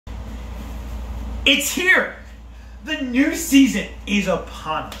It's here. The new season is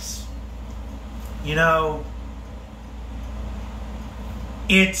upon us. You know,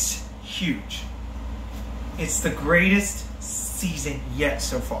 it's huge. It's the greatest season yet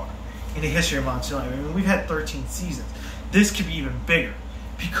so far in the history of Monsoon Live. I mean, we've had 13 seasons. This could be even bigger.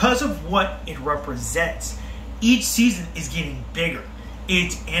 Because of what it represents, each season is getting bigger.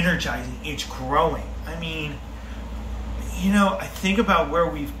 It's energizing. It's growing. I mean, you know, I think about where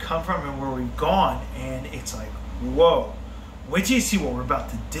we've come from and where we've gone, and it's like, whoa. Wait till you see what we're about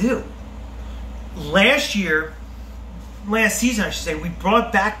to do. Last season, I should say, we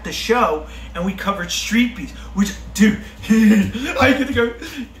brought back the show and we covered Street Beefs, which, dude, I get to go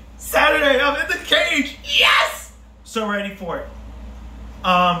Saturday, I'm in the cage. Yes! So ready for it.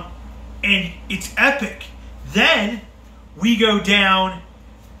 And it's epic. Then we go down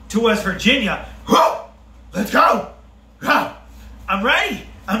to West Virginia. Whoa! Let's go! I'm ready.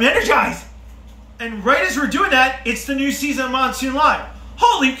 I'm energized. And right as we're doing that, it's the new season of Monsoon Live.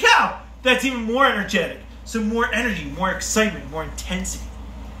 Holy cow! That's even more energetic. So more energy, more excitement, more intensity.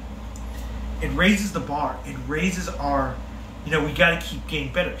 It raises the bar. It raises our, you know, we got to keep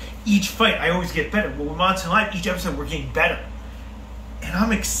getting better. Each fight, I always get better. But with Monsoon Live, each episode, we're getting better. And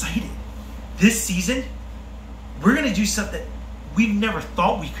I'm excited. This season, we're going to do something we've never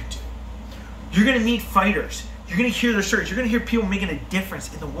thought we could do. You're going to meet fighters. You're going to hear their stories. You're going to hear people making a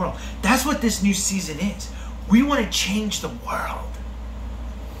difference in the world. That's what this new season is. We want to change the world.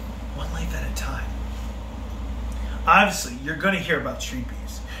 One life at a time. Obviously, you're going to hear about Street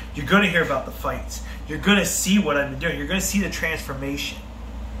Beefs. You're going to hear about the fights. You're going to see what I've been doing. You're going to see the transformation.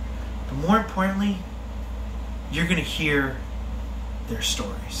 But more importantly, you're going to hear their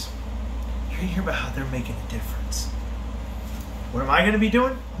stories. You're going to hear about how they're making a difference. What am I going to be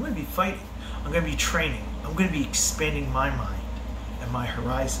doing? I'm going to be fighting. I'm going to be training. I'm going to be expanding my mind and my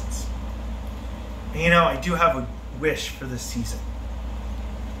horizons. And you know, I do have a wish for this season.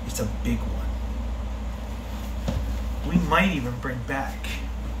 It's a big one. We might even bring back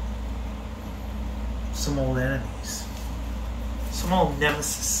some old enemies. Some old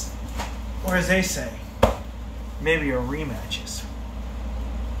nemesis. Or as they say, maybe a rematches.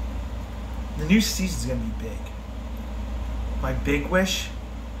 The new season's going to be big. My big wish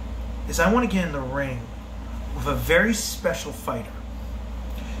is I want to get in the ring with a very special fighter.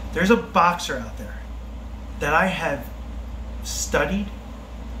 There's a boxer out there that I have studied,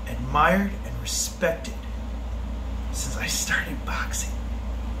 admired, and respected since I started boxing.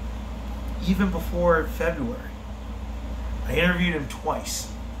 Even before February. I interviewed him twice.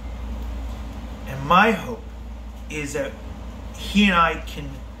 And my hope is that he and I can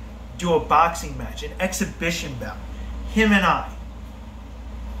do a boxing match, an exhibition bout. Him and I.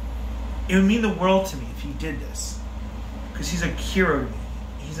 It would mean the world to me if he did this. Because he's a hero to me.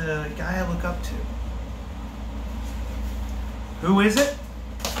 He's a guy I look up to. Who is it?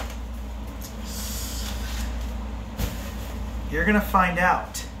 You're going to find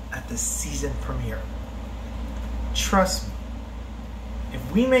out at the season premiere. Trust me.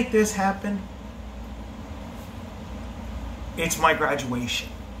 If we make this happen, it's my graduation.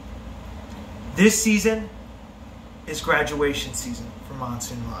 This season is graduation season for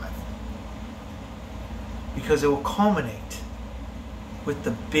Monsoon Live. Because it will culminate with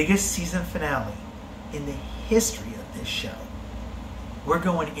the biggest season finale in the history of this show. We're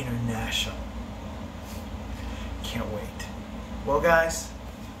going international. Can't wait. Well, guys,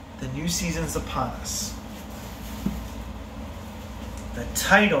 the new season's upon us. The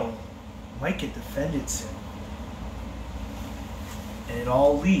title might get defended soon. And it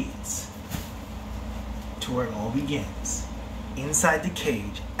all leads to where it all begins. Inside the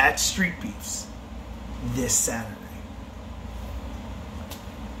cage at Street Beefs this Saturday.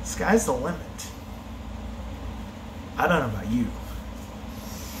 Sky's the limit. I don't know about you.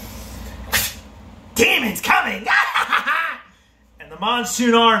 Demon's coming! And the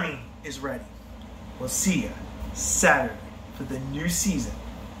Monsoon Army is ready. We'll see you Saturday for the new season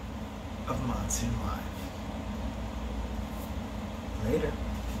of Monsoon Live. Later.